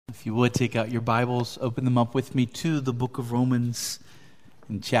If you would, take out your Bibles, open them up with me to the book of Romans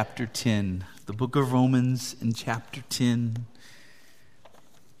in chapter 10. The book of Romans in chapter 10.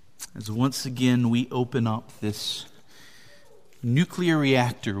 As once again we open up this nuclear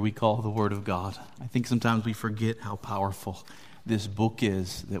reactor we call the Word of God. I think sometimes we forget how powerful this book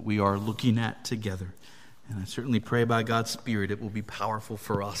is that we are looking at together. And I certainly pray by God's Spirit it will be powerful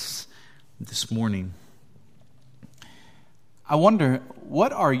for us this morning. I wonder,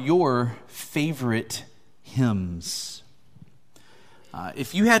 what are your favorite hymns?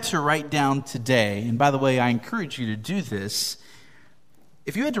 If you had to write down today, and by the way, I encourage you to do this,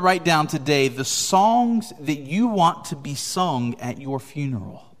 if you had to write down today the songs that you want to be sung at your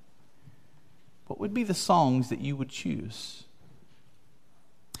funeral, what would be the songs that you would choose?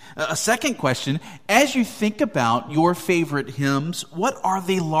 A second question, as you think about your favorite hymns, what are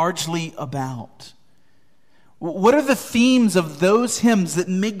they largely about? What are the themes of those hymns that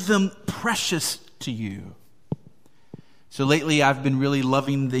make them precious to you? So lately I've been really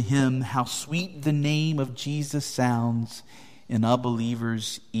loving the hymn, How Sweet the Name of Jesus Sounds in a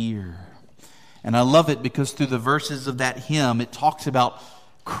Believer's Ear. And I love it because through the verses of that hymn, it talks about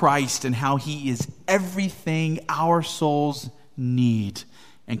Christ and how He is everything our souls need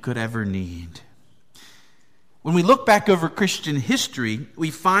and could ever need. When we look back over Christian history,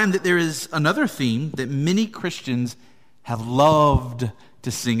 we find that there is another theme that many Christians have loved to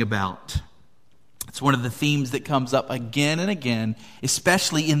sing about. It's one of the themes that comes up again and again,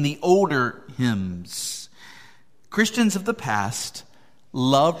 especially in the older hymns. Christians of the past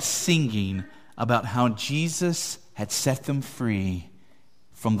loved singing about how Jesus had set them free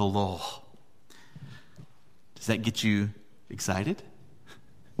from the law. Does that get you excited?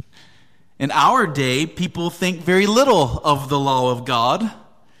 In our day, people think very little of the law of God.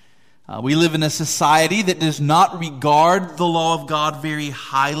 We live in a society that does not regard the law of God very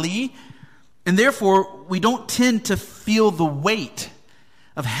highly, and therefore we don't tend to feel the weight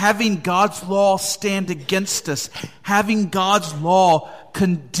of having God's law stand against us, having God's law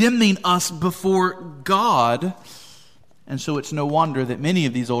condemning us before God. And so it's no wonder that many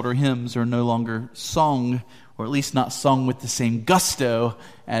of these older hymns are no longer sung, or at least not sung with the same gusto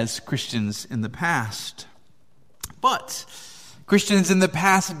as Christians in the past. But Christians in the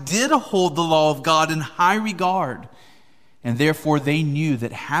past did hold the law of God in high regard, and therefore they knew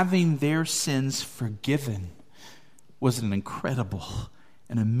that having their sins forgiven was an incredible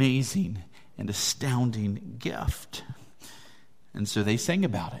and amazing and astounding gift. And so they sang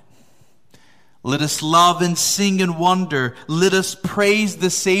about it. Let us love and sing and wonder. Let us praise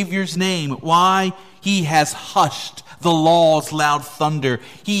the Savior's name. Why? He has hushed the law's loud thunder.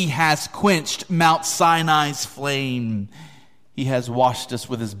 He has quenched Mount Sinai's flame. He has washed us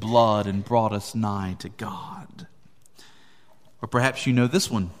with His blood and brought us nigh to God. Or perhaps you know this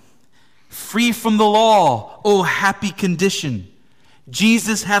one. Free from the law, O happy condition.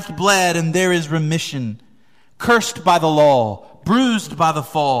 Jesus hath bled and there is remission. Cursed by the law, bruised by the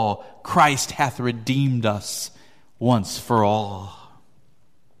fall, Christ hath redeemed us once for all.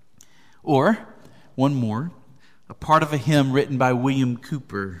 Or, one more, a part of a hymn written by William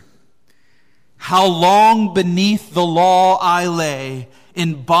Cowper. How long beneath the law I lay,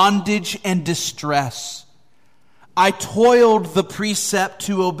 in bondage and distress. I toiled the precept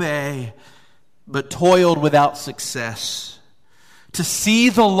to obey, but toiled without success. To see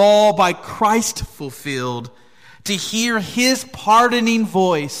the law by Christ fulfilled, to hear His pardoning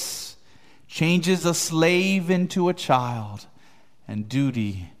voice, changes a slave into a child and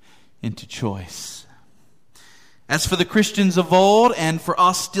duty into choice. As for the Christians of old and for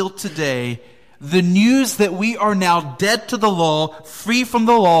us still today, the news that we are now dead to the law, free from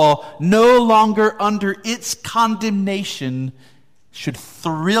the law, no longer under its condemnation, should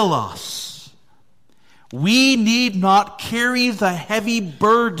thrill us. We need not carry the heavy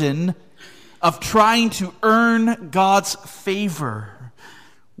burden of trying to earn God's favor.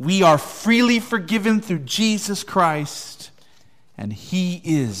 We are freely forgiven through Jesus Christ, and He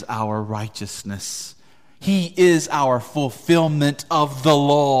is our righteousness. He is our fulfillment of the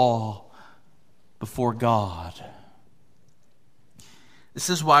law before God. This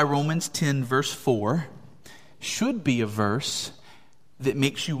is why Romans 10 verse 4 should be a verse that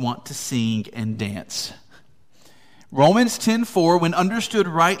makes you want to sing and dance. Romans 10:4, when understood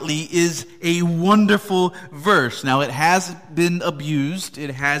rightly, is a wonderful verse. Now, it has been abused.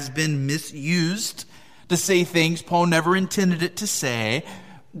 It has been misused to say things Paul never intended it to say.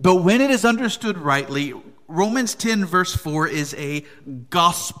 But when it is understood rightly, Romans 10 verse 4 is a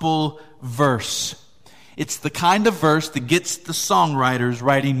gospel verse. It's the kind of verse that gets the songwriters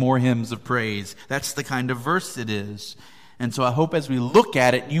writing more hymns of praise. That's the kind of verse it is. And so I hope as we look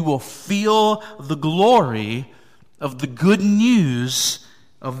at it, you will feel the glory of the good news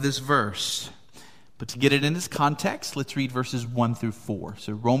of this verse. But to get it in its context, let's read verses 1 through 4.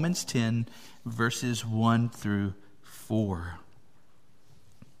 So Romans 10, verses 1 through 4.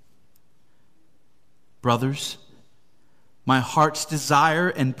 Brothers, my heart's desire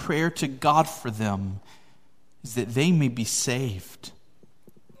and prayer to God for them is that they may be saved.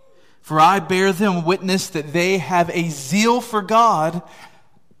 For I bear them witness that they have a zeal for God,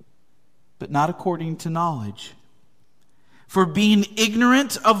 but not according to knowledge. For being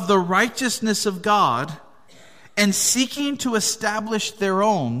ignorant of the righteousness of God and seeking to establish their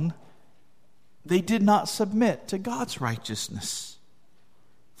own, they did not submit to God's righteousness.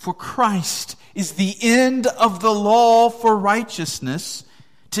 For Christ is the end of the law for righteousness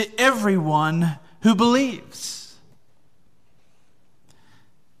to everyone who believes.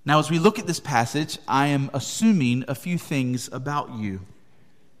 Now, as we look at this passage, I am assuming a few things about you.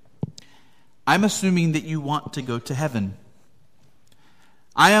 I'm assuming that you want to go to heaven.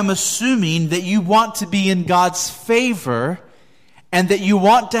 I am assuming that you want to be in God's favor and that you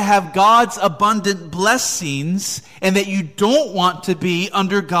want to have God's abundant blessings and that you don't want to be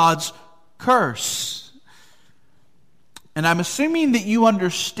under God's curse. And I'm assuming that you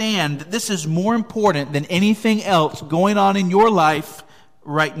understand that this is more important than anything else going on in your life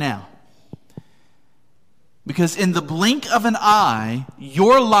right now. Because in the blink of an eye,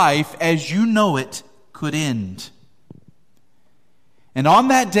 your life as you know it could end. And on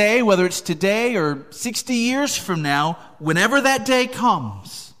that day, whether it's today or 60 years from now, whenever that day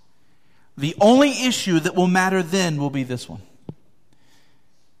comes, the only issue that will matter then will be this one.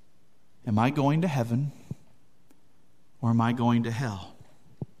 Am I going to heaven or am I going to hell?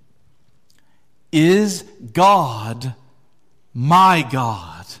 Is God my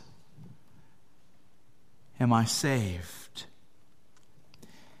God? Am I saved?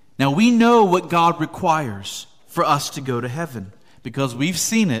 Now we know what God requires for us to go to heaven, because we've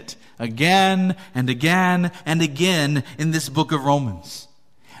seen it again and again and again in this book of Romans.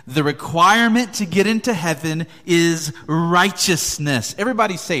 The requirement to get into heaven is righteousness.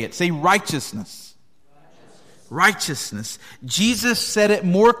 Everybody say it. Say righteousness. Righteousness. Jesus said it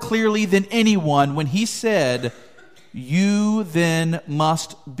more clearly than anyone when he said, "You then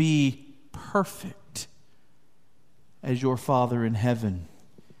must be perfect as your Father in heaven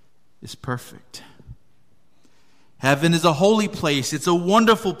is perfect." Heaven is a holy place. It's a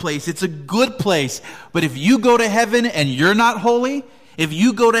wonderful place. It's a good place. But if you go to heaven and you're not holy, if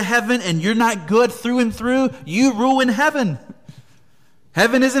you go to heaven and you're not good through and through, you ruin heaven.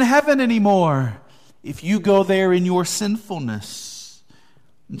 Heaven isn't heaven anymore if you go there in your sinfulness.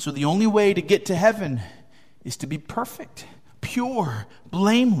 And so the only way to get to heaven is to be perfect, pure,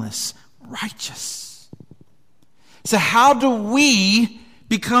 blameless, righteous. So how do we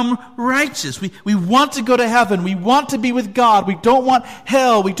become righteous? We want to go to heaven. We want to be with God. We don't want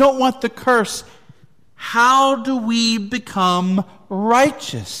hell. We don't want the curse. How do we become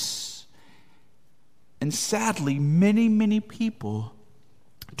righteous? And sadly, many, many people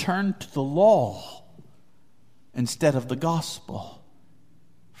turn to the law instead of the gospel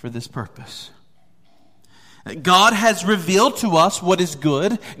for this purpose. God has revealed to us what is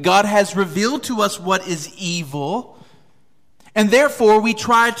good. God has revealed to us what is evil. And therefore, we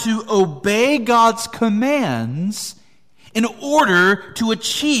try to obey God's commands in order to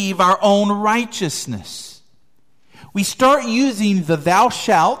achieve our own righteousness. We start using the thou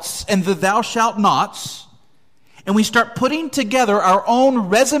shalts and the thou shalt nots, and we start putting together our own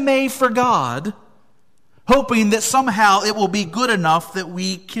resume for God, hoping that somehow it will be good enough that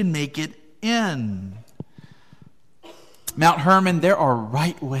we can make it in. Mount Hermon, there are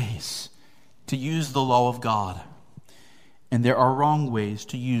right ways to use the law of God. And there are wrong ways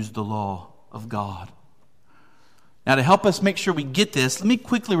to use the law of God. Now, to help us make sure we get this, let me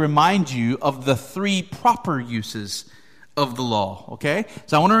quickly remind you of the three proper uses of the law, okay?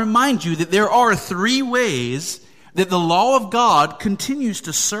 So I want to remind you that there are three ways that the law of God continues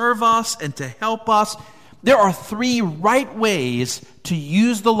to serve us and to help us. There are three right ways to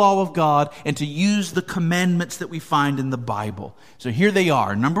use the law of God and to use the commandments that we find in the Bible. So here they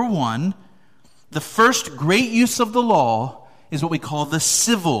are. Number one, the first great use of the law is what we call the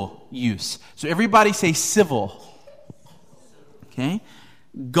civil use. So everybody say civil. Okay?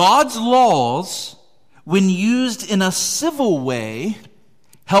 God's laws, when used in a civil way,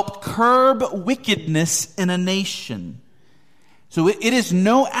 help curb wickedness in a nation. So it is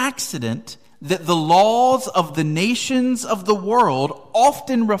no accident that the laws of the nations of the world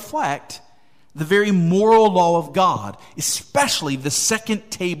often reflect the very moral law of God, especially the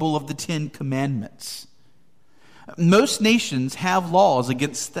second table of the Ten Commandments. Most nations have laws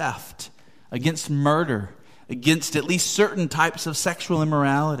against theft, against murder, against at least certain types of sexual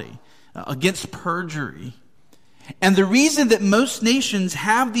immorality, against perjury. And the reason that most nations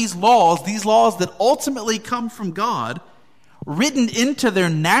have these laws that ultimately come from God, written into their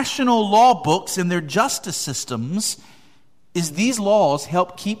national law books and their justice systems, is these laws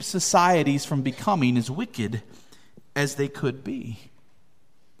help keep societies from becoming as wicked as they could be.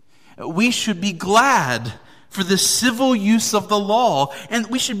 We should be glad for the civil use of the law, and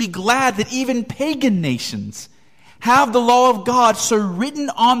we should be glad that even pagan nations have the law of God so written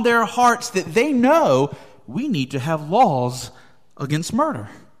on their hearts that they know we need to have laws against murder.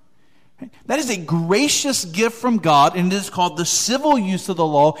 That is a gracious gift from God, and it is called the civil use of the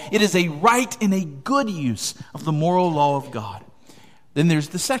law. It is a right and a good use of the moral law of God. Then there's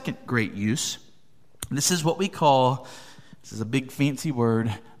the second great use. This is what we call, this is a big fancy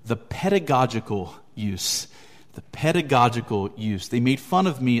word, the pedagogical use. The pedagogical use. They made fun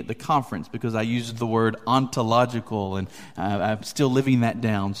of me at the conference because I used the word ontological, and I'm still living that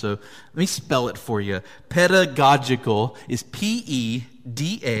down. So let me spell it for you. Pedagogical is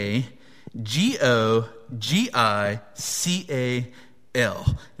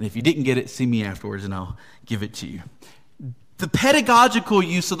P-E-D-A-G-O-G-I-C-A-L. And if you didn't get it, see me afterwards and I'll give it to you. The pedagogical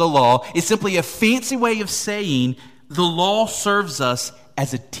use of the law is simply a fancy way of saying the law serves us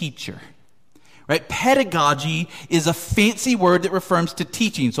as a teacher. Right? Pedagogy is a fancy word that refers to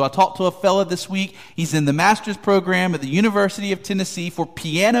teaching. So I talked to a fellow this week. He's in the master's program at the University of Tennessee for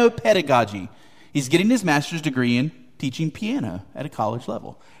piano pedagogy. He's getting his master's degree in teaching piano at a college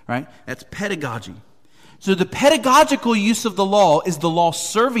level. Right? That's pedagogy. So the pedagogical use of the law is the law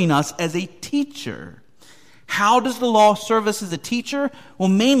serving us as a teacher. How does the law serve us as a teacher? Well,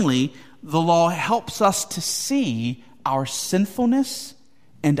 mainly, the law helps us to see our sinfulness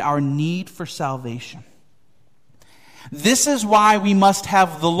and our need for salvation. This is why we must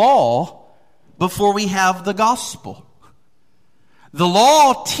have the law before we have the gospel. The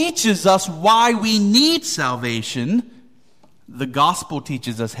law teaches us why we need salvation. The gospel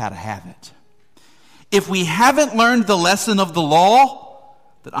teaches us how to have it. If we haven't learned the lesson of the law,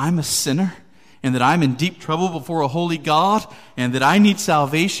 that I'm a sinner and that I'm in deep trouble before a holy God and that I need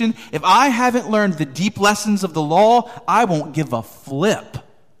salvation, if I haven't learned the deep lessons of the law, I won't give a flip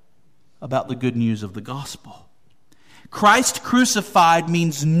about the good news of the gospel. Christ crucified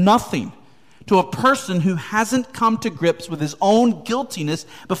means nothing to a person who hasn't come to grips with his own guiltiness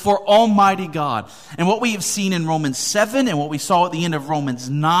before Almighty God. And what we have seen in Romans 7 and what we saw at the end of Romans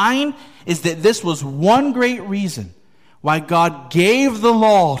 9 is that this was one great reason why God gave the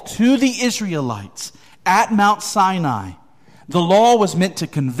law to the Israelites at Mount Sinai. The law was meant to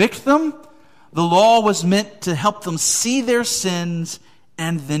convict them. The law was meant to help them see their sins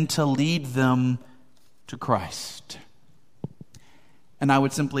and then to lead them to Christ. And I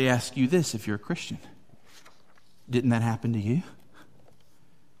would simply ask you this if you're a Christian. Didn't that happen to you?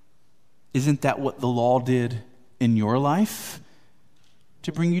 Isn't that what the law did in your life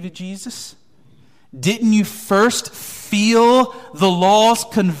to bring you to Jesus? Didn't you first feel the law's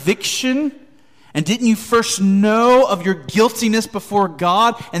conviction? And didn't you first know of your guiltiness before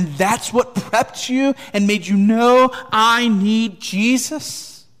God? And that's what prepped you and made you know, I need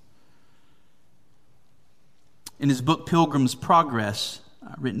Jesus? In his book, Pilgrim's Progress,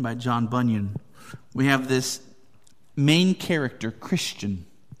 written by John Bunyan, we have this main character, Christian,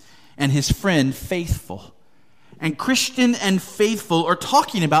 and his friend, Faithful. And Christian and Faithful are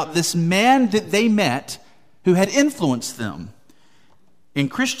talking about this man that they met who had influenced them. And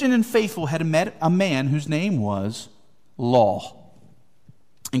Christian and Faithful had met a man whose name was Law.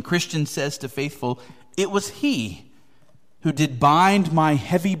 And Christian says to Faithful, it was he who did bind my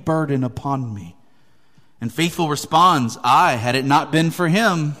heavy burden upon me. And Faithful responds, aye, had it not been for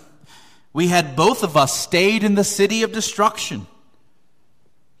him, we had both of us stayed in the city of destruction.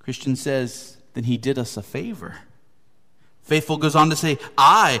 Christian says, then he did us a favor. Faithful goes on to say,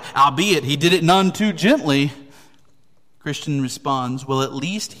 aye, albeit he did it none too gently. Christian responds, well, at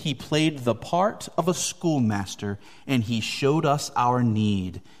least he played the part of a schoolmaster and he showed us our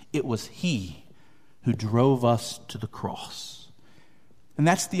need. It was he who drove us to the cross. And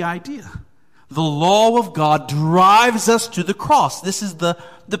that's the idea. The law of God drives us to the cross. This is the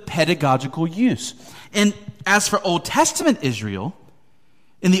pedagogical use. And as for Old Testament Israel,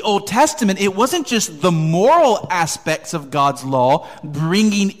 in the Old Testament, it wasn't just the moral aspects of God's law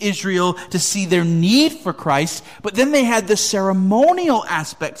bringing Israel to see their need for Christ, but then they had the ceremonial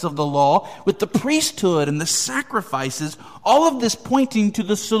aspects of the law with the priesthood and the sacrifices, all of this pointing to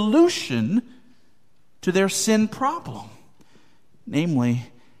the solution to their sin problem. Namely,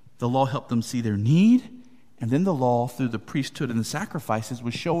 the law helped them see their need, And then the law, through the priesthood and the sacrifices,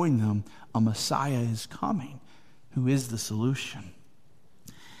 was showing them a Messiah is coming, who is the solution.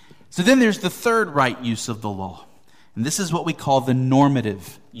 So then there's the third right use of the law. And this is what we call the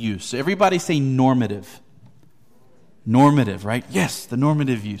normative use. So everybody say normative. Normative, right? Yes, the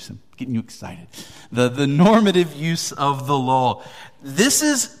normative use. I'm getting you excited. The normative use of the law. This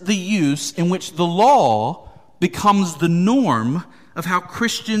is the use in which the law becomes the norm of how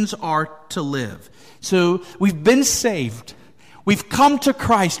Christians are to live. So we've been saved. We've come to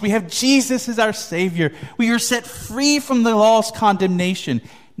Christ. We have Jesus as our Savior. We are set free from the law's condemnation.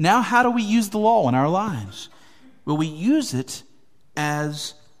 Now how do we use the law in our lives? Well, we use it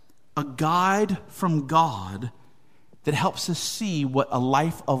as a guide from God that helps us see what a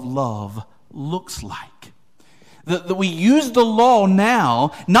life of love looks like. That we use the law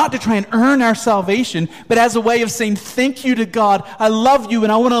now, not to try and earn our salvation, but as a way of saying, thank you to God, I love you,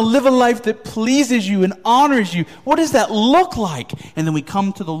 and I want to live a life that pleases you and honors you. What does that look like? And then we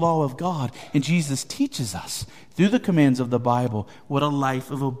come to the law of God, and Jesus teaches us, through the commands of the Bible, what a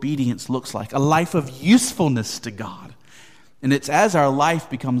life of obedience looks like, a life of usefulness to God. And it's as our life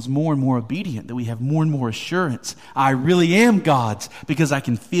becomes more and more obedient that we have more and more assurance. I really am God's, because I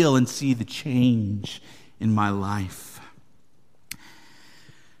can feel and see the change in my life.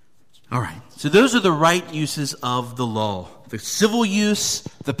 All right, so those are the right uses of the law. The civil use,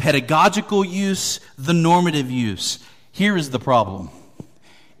 the pedagogical use, the normative use. Here is the problem.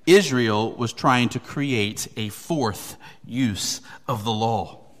 Israel was trying to create a fourth use of the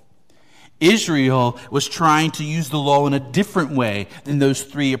law. Israel was trying to use the law in a different way than those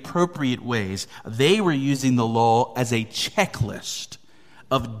three appropriate ways. They were using the law as a checklist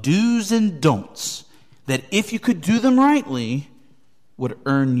of do's and don'ts that, if you could do them rightly, would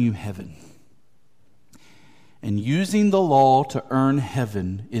earn you heaven. And using the law to earn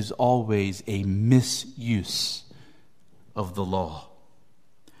heaven is always a misuse of the law.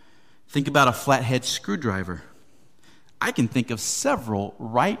 Think about a flathead screwdriver. I can think of several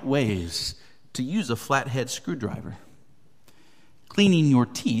right ways to use a flathead screwdriver. Cleaning your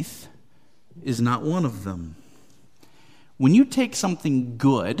teeth is not one of them. When you take something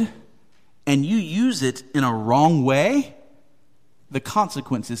good and you use it in a wrong way, the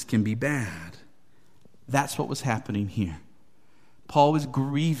consequences can be bad. That's what was happening here. Paul was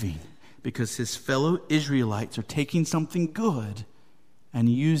grieving because his fellow Israelites are taking something good and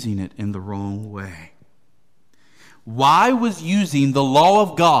using it in the wrong way. Why was using the law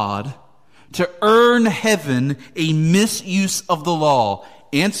of God to earn heaven a misuse of the law?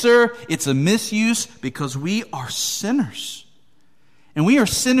 Answer, it's a misuse because we are sinners. And we are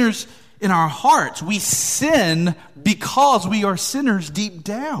sinners in our hearts. We sin because we are sinners deep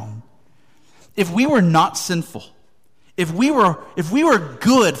down. If we were not sinful, if we were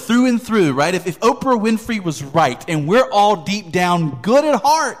good through and through, right? If Oprah Winfrey was right and we're all deep down good at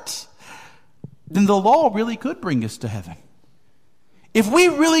heart, then the law really could bring us to heaven. If we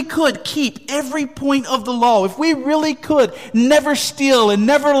really could keep every point of the law, if we really could never steal and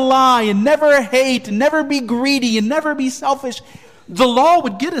never lie and never hate and never be greedy and never be selfish, the law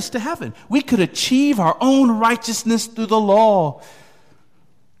would get us to heaven. We could achieve our own righteousness through the law.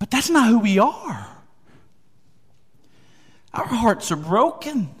 But that's not who we are. Our hearts are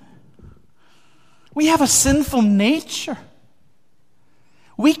broken. We have a sinful nature.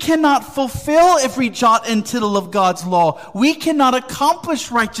 We cannot fulfill every jot and tittle of God's law. We cannot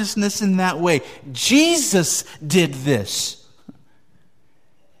accomplish righteousness in that way. Jesus did this.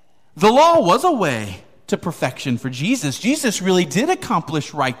 The law was a way to perfection for Jesus. Jesus really did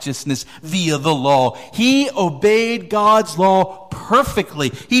accomplish righteousness via the law. He obeyed God's law perfectly.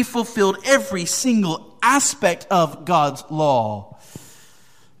 He fulfilled every single aspect of God's law.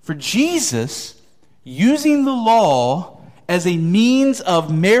 For Jesus, using the law as a means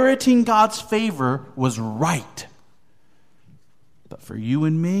of meriting God's favor was right. But for you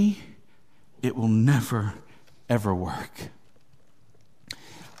and me, it will never, ever work.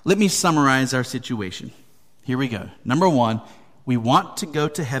 Let me summarize our situation. Here we go. Number one, we want to go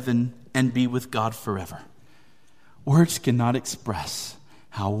to heaven and be with God forever. Words cannot express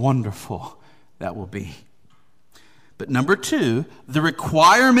how wonderful that will be. But number two, the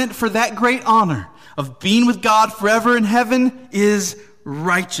requirement for that great honor of being with God forever in heaven is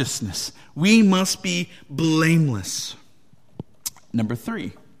righteousness. We must be blameless. Number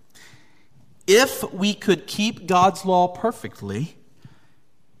three, if we could keep God's law perfectly,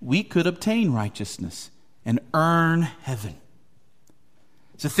 we could obtain righteousness and earn heaven.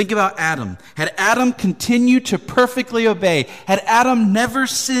 So think about Adam. Had Adam continued to perfectly obey, had Adam never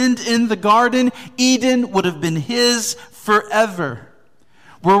sinned in the garden, Eden would have been his forever.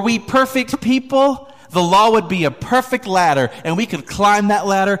 Were we perfect people? The law would be a perfect ladder, and we could climb that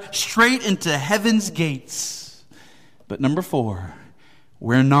ladder straight into heaven's gates. But number 4,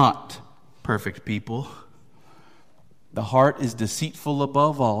 we're not perfect people. The heart is deceitful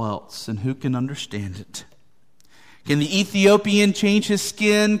above all else, and who can understand it? Can the Ethiopian change his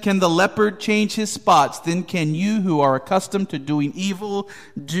skin? Can the leopard change his spots? Then can you who are accustomed to doing evil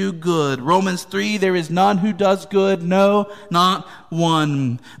do good? Romans 3, there is none who does good, no, not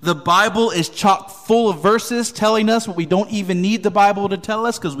one. The Bible is chock full of verses telling us what we don't even need the Bible to tell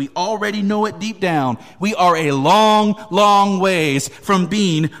us because we already know it deep down. We are a long, long ways from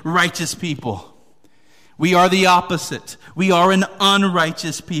being righteous people. We are the opposite. We are an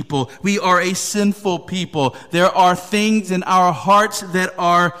unrighteous people. We are a sinful people. There are things in our hearts that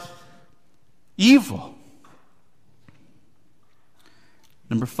are evil.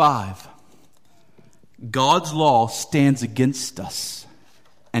 Number 5, God's law stands against us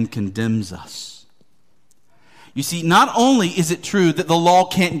and condemns us. You see, not only is it true that the law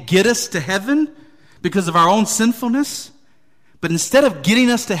can't get us to heaven because of our own sinfulness, but instead of getting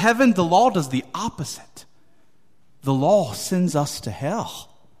us to heaven, the law does the opposite. The law sends us to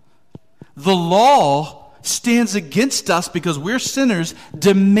hell. The law stands against us because we're sinners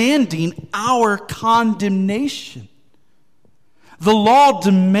demanding our condemnation. The law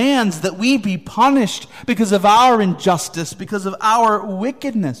demands that we be punished because of our injustice, because of our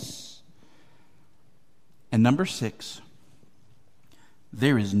wickedness. And number 6,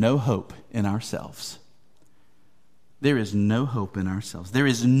 there is no hope in ourselves. There is no hope in ourselves. There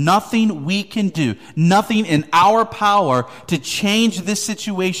is nothing we can do, nothing in our power to change this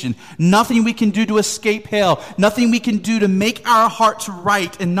situation, nothing we can do to escape hell, nothing we can do to make our hearts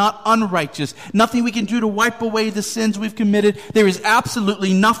right and not unrighteous, nothing we can do to wipe away the sins we've committed. There is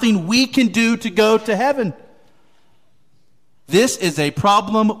absolutely nothing we can do to go to heaven. This is a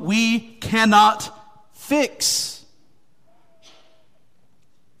problem we cannot fix.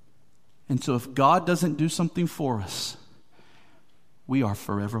 And so if God doesn't do something for us, we are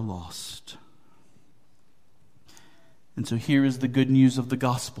forever lost. And so here is the good news of the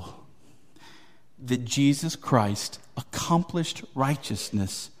gospel, that Jesus Christ accomplished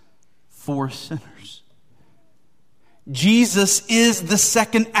righteousness for sinners. Jesus is the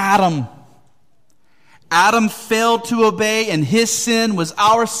second Adam. Adam failed to obey, and his sin was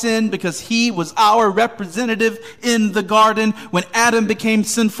our sin because he was our representative in the garden. When Adam became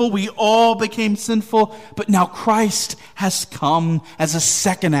sinful, we all became sinful. But now Christ has come as a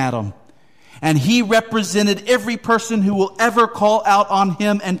second Adam. And he represented every person who will ever call out on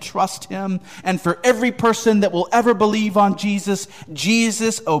him and trust him. And for every person that will ever believe on Jesus,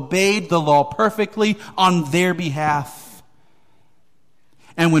 Jesus obeyed the law perfectly on their behalf.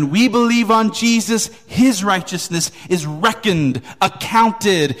 And when we believe on Jesus, his righteousness is reckoned,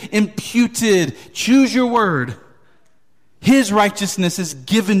 accounted, imputed. Choose your word. His righteousness is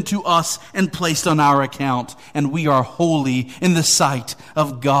given to us and placed on our account, and we are holy in the sight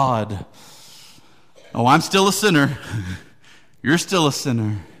of God. Oh, I'm still a sinner. You're still a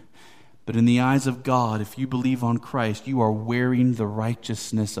sinner. But in the eyes of God, if you believe on Christ, you are wearing the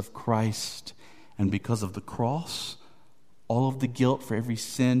righteousness of Christ. And because of the cross, all of the guilt for every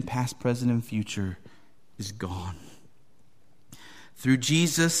sin, past, present, and future, is gone. Through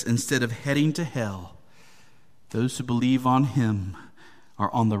Jesus, instead of heading to hell, those who believe on him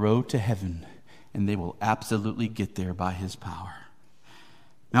are on the road to heaven, and they will absolutely get there by his power.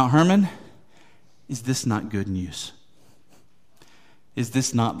 Mount Hermon, is this not good news? Is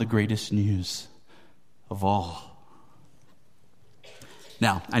this not the greatest news of all?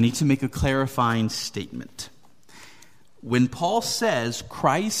 Now, I need to make a clarifying statement. When Paul says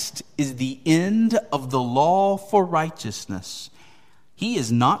Christ is the end of the law for righteousness, he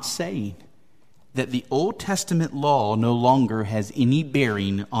is not saying that the Old Testament law no longer has any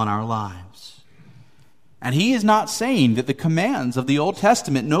bearing on our lives. And he is not saying that the commands of the Old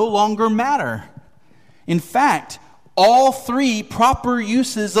Testament no longer matter. In fact, all 3 proper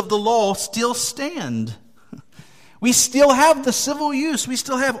uses of the law still stand. We still have the civil use. We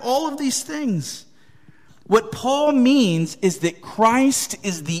still have all of these things. What Paul means is that Christ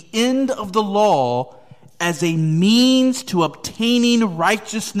is the end of the law as a means to obtaining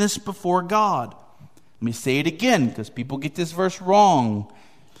righteousness before God. Let me say it again because people get this verse wrong.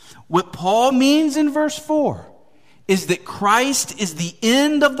 What Paul means in verse 4 is that Christ is the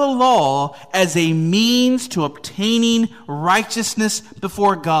end of the law as a means to obtaining righteousness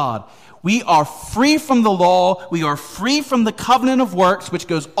before God. We are free from the law. We are free from the covenant of works, which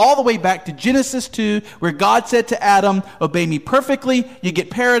goes all the way back to Genesis 2, where God said to Adam, obey me perfectly, you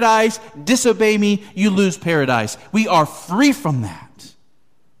get paradise. Disobey me, you lose paradise. We are free from that.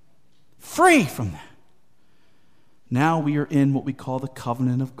 Free from that. Now we are in what we call the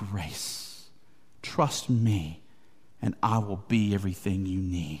covenant of grace. Trust me, and I will be everything you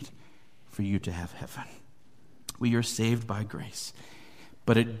need for you to have heaven. We are saved by grace.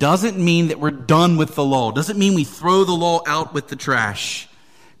 But it doesn't mean that we're done with the law. It doesn't mean we throw the law out with the trash.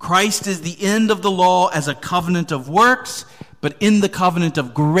 Christ is the end of the law as a covenant of works, but in the covenant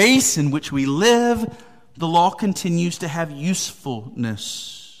of grace in which we live, the law continues to have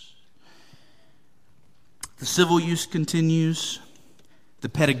usefulness. The civil use continues. The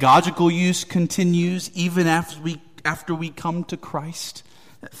pedagogical use continues even after we come to Christ.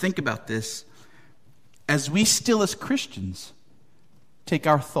 Think about this. As we still as Christians take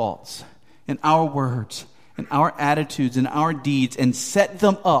our thoughts and our words and our attitudes and our deeds and set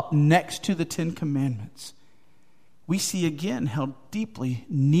them up next to the Ten Commandments, we see again how deeply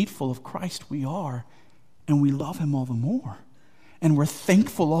needful of Christ we are, and we love him all the more. And we're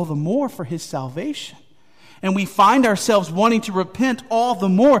thankful all the more for his salvation. And we find ourselves wanting to repent all the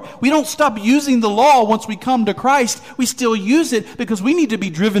more. We don't stop using the law once we come to Christ. We still use it because we need to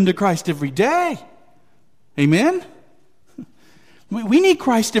be driven to Christ every day. Amen? We need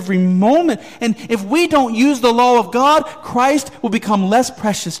Christ every moment. And if we don't use the law of God, Christ will become less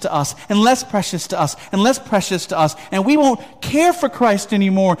precious to us and less precious to us and less precious to us. And we won't care for Christ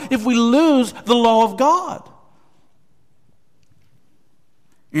anymore if we lose the law of God.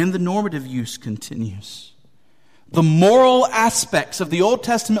 And the normative use continues. The moral aspects of the Old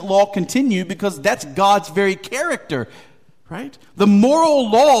Testament law continue because that's God's very character, right? The moral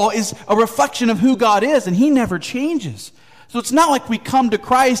law is a reflection of who God is, and he never changes. So it's not like we come to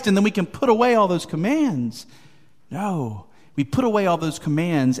Christ and then we can put away all those commands. No, we put away all those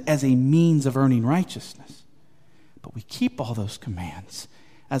commands as a means of earning righteousness. But we keep all those commands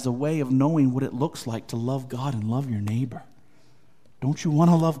as a way of knowing what it looks like to love God and love your neighbor. Don't you want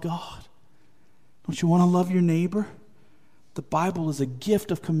to love God? Don't you want to love your neighbor? The Bible is a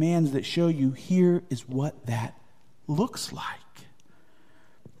gift of commands that show you here is what that looks like.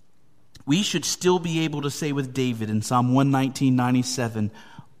 We should still be able to say with David in Psalm 119:97,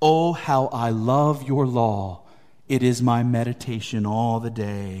 "Oh, how I love your law. It is my meditation all the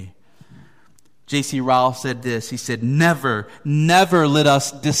day." J.C. Ryle said this. He said, "Never, never let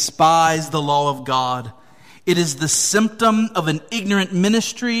us despise the law of God. It is the symptom of an ignorant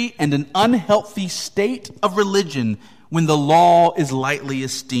ministry and an unhealthy state of religion when the law is lightly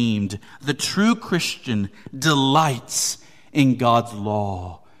esteemed. The true Christian delights in God's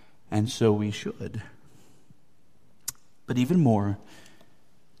law. And so we should. But even more,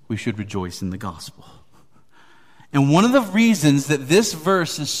 we should rejoice in the gospel. And one of the reasons that this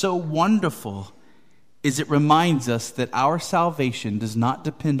verse is so wonderful is it reminds us that our salvation does not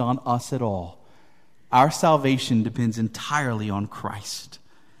depend on us at all. Our salvation depends entirely on Christ.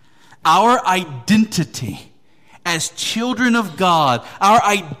 Our identity as children of God, our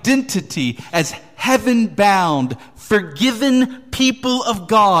identity as heaven-bound, forgiven people of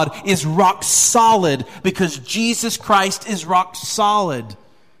God is rock solid because Jesus Christ is rock solid.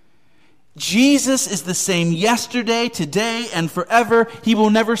 Jesus is the same yesterday, today, and forever. He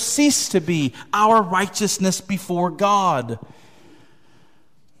will never cease to be our righteousness before God.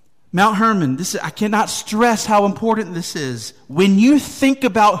 Mount Hermon, I cannot stress how important this is. When you think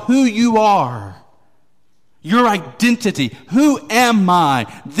about who you are, your identity, who am I?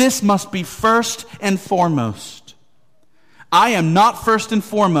 This must be first and foremost. I am not first and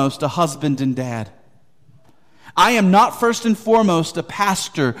foremost a husband and dad. I am not first and foremost a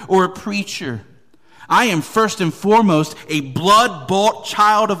pastor or a preacher. I am first and foremost a blood-bought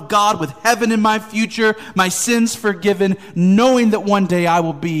child of God with heaven in my future, my sins forgiven, knowing that one day I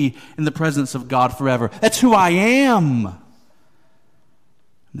will be in the presence of God forever. That's who I am.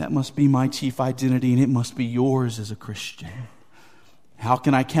 That must be my chief identity, and it must be yours as a Christian. How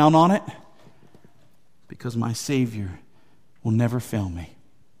can I count on it? Because my Savior will never fail me.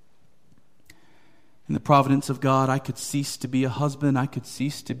 In the providence of God, I could cease to be a husband. I could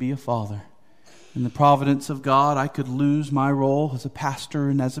cease to be a father. In the providence of God, I could lose my role as a pastor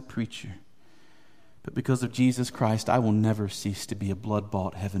and as a preacher. But because of Jesus Christ, I will never cease to be a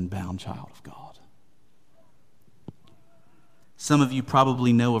blood-bought, heaven-bound child of God. Some of you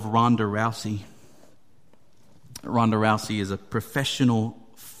probably know of Ronda Rousey. Ronda Rousey is a professional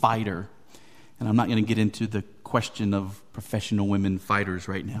fighter. And I'm not going to get into the question of professional women fighters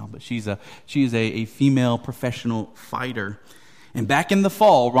right now, but she is a female professional fighter. And back in the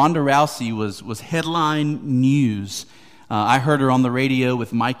fall, Ronda Rousey was headline news. I heard her on the radio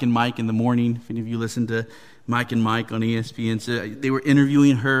with Mike and Mike in the morning. If any of you listen to Mike and Mike on ESPN, so they were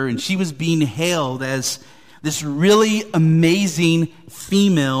interviewing her, and she was being hailed as this really amazing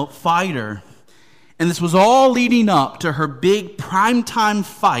female fighter. And this was all leading up to her big primetime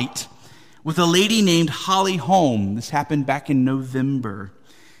fight with a lady named Holly Holm. This happened back in November.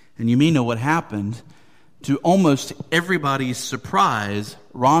 And you may know what happened. To almost everybody's surprise,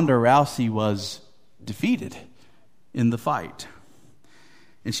 Ronda Rousey was defeated in the fight.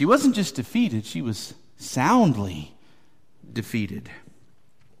 And she wasn't just defeated, she was soundly defeated.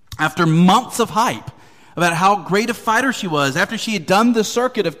 After months of hype about how great a fighter she was, after she had done the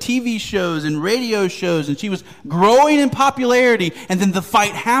circuit of TV shows and radio shows, and she was growing in popularity, and then the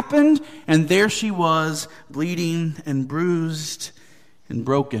fight happened, and there she was, bleeding and bruised and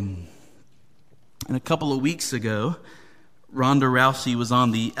broken. And a couple of weeks ago, Ronda Rousey was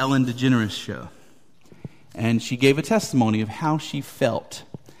on the Ellen DeGeneres show, and she gave a testimony of how she felt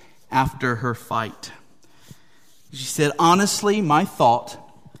after her fight. She said, honestly, my thought,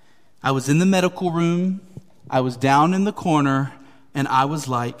 I was in the medical room, I was down in the corner, and I was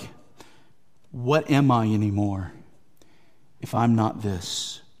like, what am I anymore if I'm not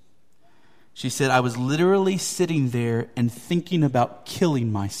this? She said, I was literally sitting there and thinking about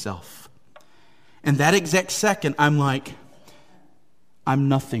killing myself. And that exact second, I'm like, I'm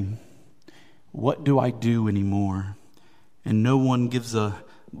nothing. What do I do anymore? And no one gives a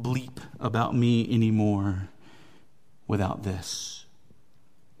bleep about me anymore without this.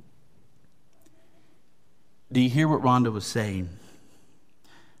 Do you hear what Rhonda was saying?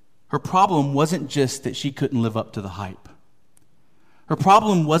 Her problem wasn't just that she couldn't live up to the hype. Her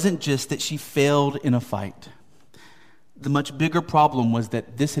problem wasn't just that she failed in a fight. The much bigger problem was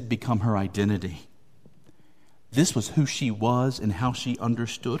that this had become her identity. This was who she was and how she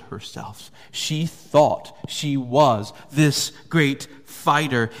understood herself. She thought she was this great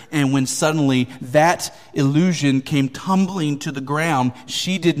fighter. And when suddenly that illusion came tumbling to the ground,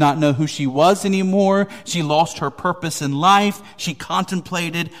 she did not know who she was anymore. She lost her purpose in life. She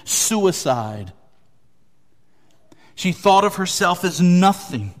contemplated suicide. She thought of herself as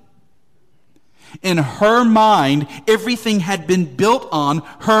nothing. In her mind, everything had been built on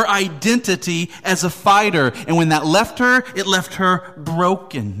her identity as a fighter. And when that left her, it left her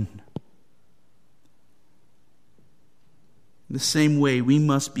broken. The same way, we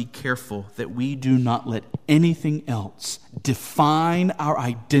must be careful that we do not let anything else define our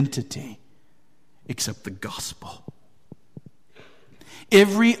identity except the gospel.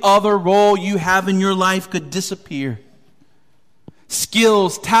 Every other role you have in your life could disappear.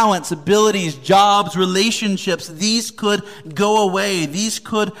 Skills, talents, abilities, jobs, relationships, these could go away. These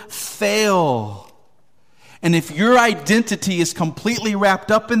could fail. And if your identity is completely wrapped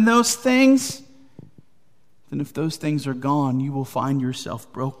up in those things, then if those things are gone, you will find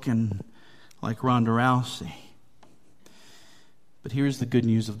yourself broken like Ronda Rousey. But here's the good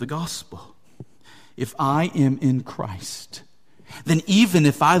news of the gospel. If I am in Christ, then even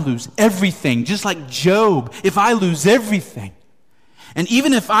if I lose everything, just like Job, if I lose everything, and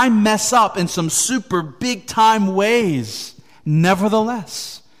even if I mess up in some super big time ways,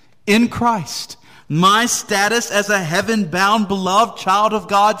 nevertheless, in Christ, my status as a heaven-bound, beloved child of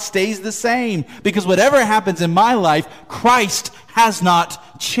God stays the same. Because whatever happens in my life, Christ has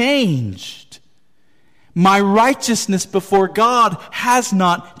not changed. My righteousness before God has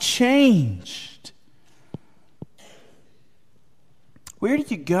not changed. Where do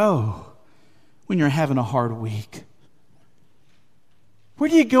you go when you're having a hard week? Where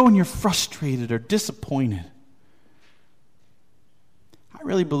do you go when you're frustrated or disappointed? I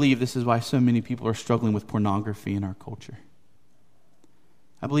really believe this is why so many people are struggling with pornography in our culture.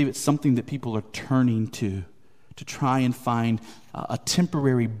 I believe it's something that people are turning to try and find a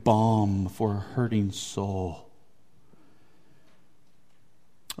temporary balm for a hurting soul.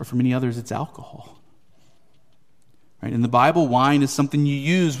 Or for many others, it's alcohol. Right? In the Bible, wine is something you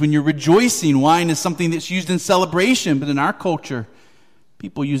use when you're rejoicing. Wine is something that's used in celebration. But in our culture,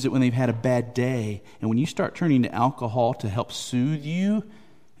 people use it when they've had a bad day. And when you start turning to alcohol to help soothe you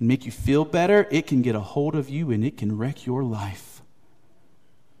and make you feel better, it can get a hold of you and it can wreck your life.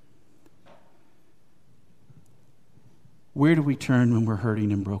 Where do we turn when we're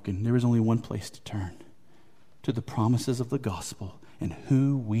hurting and broken? There is only one place to turn. To the promises of the gospel and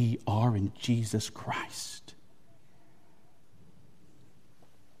who we are in Jesus Christ.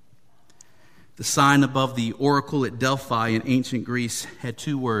 The sign above the oracle at Delphi in ancient Greece had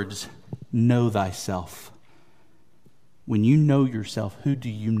two words: know thyself. When you know yourself, who do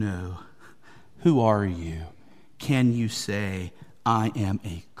you know? Who are you? Can you say, I am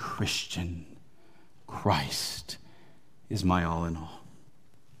a Christian? Christ is my all in all.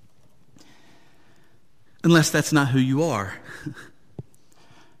 Unless that's not who you are.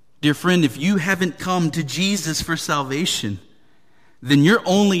 Dear friend, if you haven't come to Jesus for salvation, then your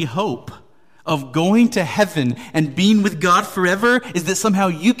only hope of going to heaven and being with God forever is that somehow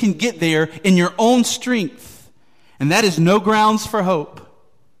you can get there in your own strength. And that is no grounds for hope.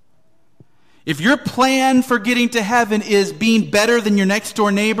 If your plan for getting to heaven is being better than your next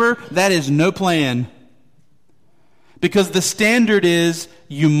door neighbor, that is no plan. Because the standard is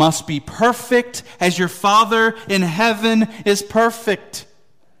you must be perfect as your Father in heaven is perfect.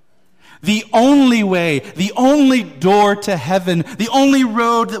 The only way, the only door to heaven, the only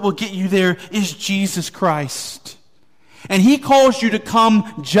road that will get you there is Jesus Christ. And He calls you to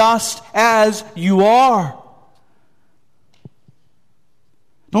come just as you are.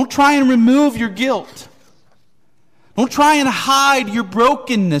 Don't try and remove your guilt. Don't try and hide your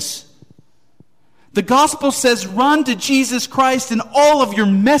brokenness. The gospel says run to Jesus Christ in all of your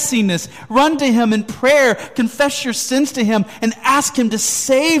messiness. Run to Him in prayer. Confess your sins to Him and ask Him to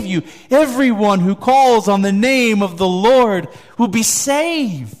save you. Everyone who calls on the name of the Lord will be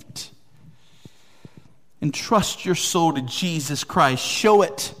saved. Entrust your soul to Jesus Christ. Show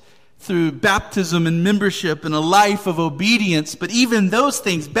it through baptism and membership and a life of obedience. But even those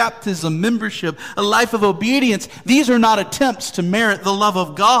things, baptism, membership, a life of obedience, these are not attempts to merit the love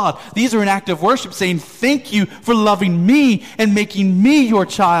of God. These are an act of worship saying, thank you for loving me and making me your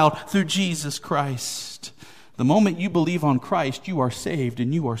child through Jesus Christ. The moment you believe on Christ, you are saved,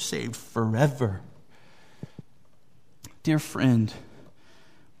 and you are saved forever. Dear friend,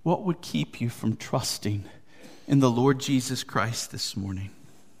 what would keep you from trusting in the Lord Jesus Christ this morning?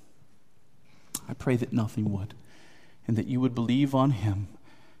 I pray that nothing would, and that you would believe on Him,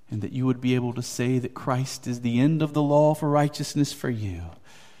 and that you would be able to say that Christ is the end of the law for righteousness for you,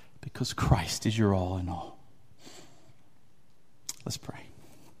 because Christ is your all in all. Let's pray.